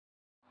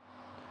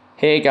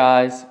Hey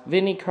guys,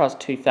 Vinnie Cross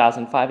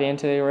 2005 and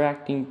today we're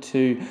reacting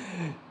to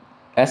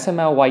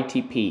SML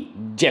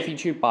YTP,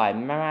 JeffyTube by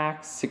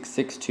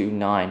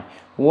Max6629.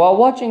 While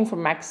watching from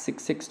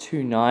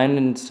Max6629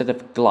 instead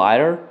of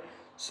Glider,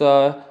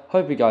 so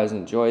hope you guys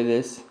enjoy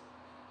this.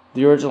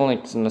 The original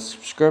link's in the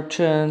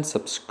description.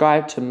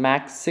 Subscribe to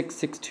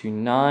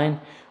Max6629.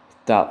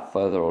 Without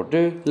further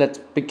ado, let's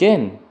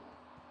begin.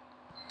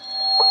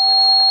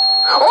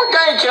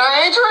 Okay, can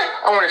I answer it?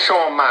 I want to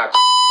show him my.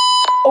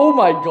 Oh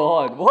my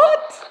god,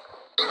 what?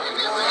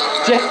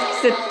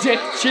 Jeffy's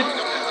addiction.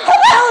 How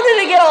the hell did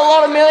he get a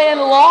lot of million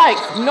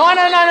likes? No,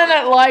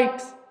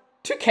 likes.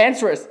 Too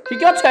cancerous. He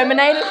got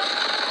terminated.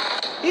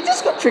 He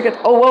just got triggered.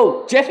 Oh,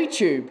 whoa,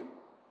 JeffyTube.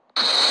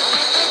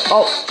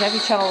 Oh, Jeffy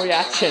channel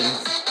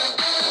reactions.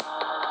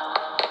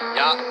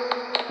 Yeah.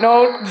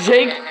 No,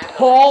 Jake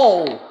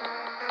Paul.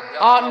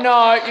 Oh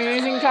no, you're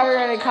using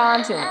copyrighted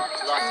content.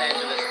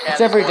 It's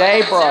every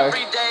day, bro.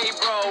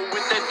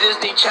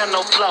 Disney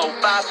Channel flow,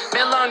 5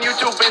 million on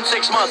YouTube in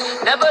 6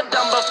 months. Never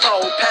done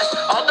before. Past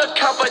all the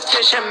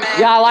competition, man.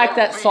 Yeah, I like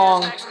that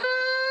song.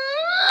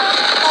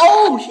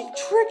 Oh, he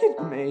triggered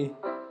me.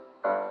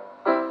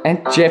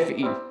 And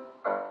Jeffy.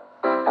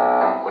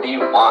 What do you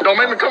want? Don't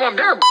make me come up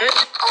there,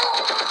 bitch.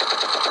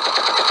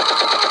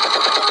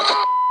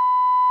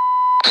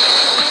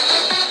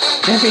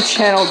 Jeffy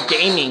Channel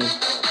Gaming.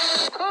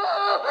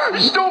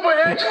 Stupid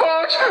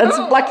Xbox. That's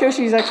Black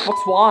Yoshi's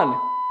Xbox One.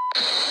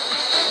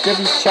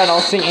 Jeffy's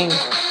channel singing.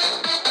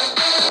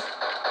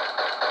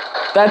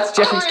 That's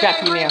Jeffy's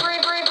Scrappy now.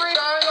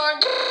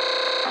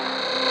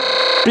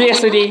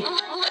 BSOD.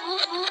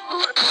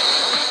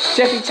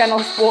 Jeffy channel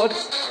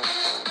sports.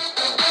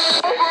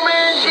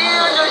 Superman's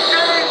here to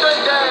save the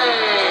day.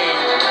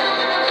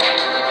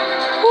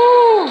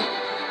 Woo!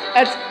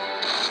 That's.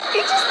 He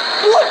just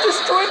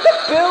destroyed the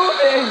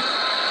building.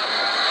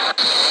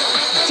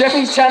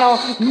 Jeffy's channel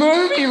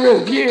movie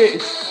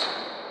reviews.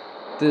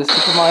 The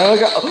Super Mario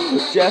Go.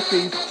 Oh,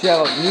 Jeffy's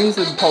channel news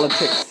and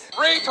politics.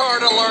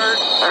 Retard alert.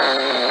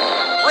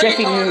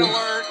 Jeffy news.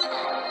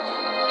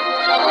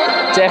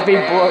 Jeffy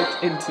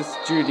broke into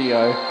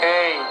studio.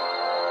 Hey,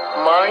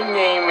 my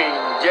name is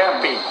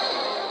Jeffy.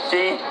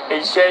 See,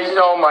 it says it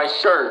on my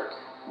shirt.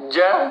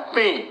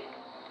 Jeffy.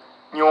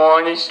 You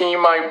want to see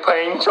my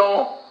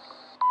pencil?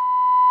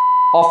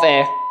 Off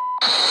air.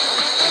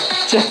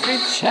 Jeffy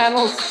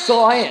channel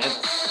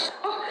science.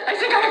 I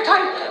think I have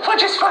time for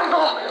just one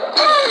more.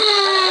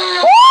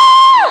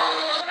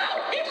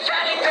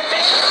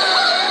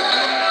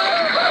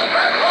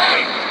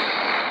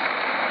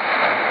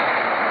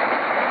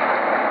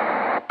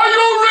 Are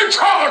you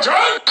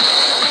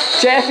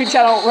retarded? Jeffy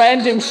channel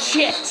random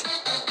shit.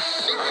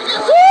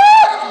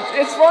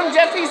 It's from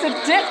Jeffy's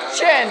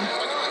addiction.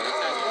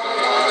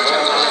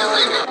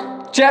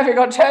 Jeffy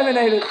got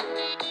terminated.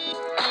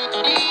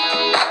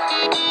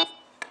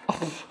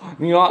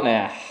 Not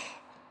now.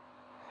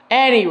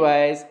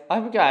 Anyways, I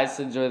hope you guys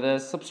enjoy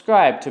this.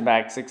 Subscribe to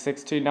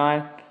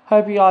Max6629.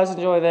 Hope you guys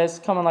enjoy this.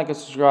 Comment, like, and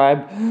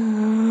subscribe.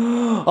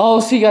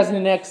 I'll see you guys in the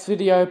next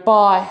video.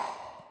 Bye.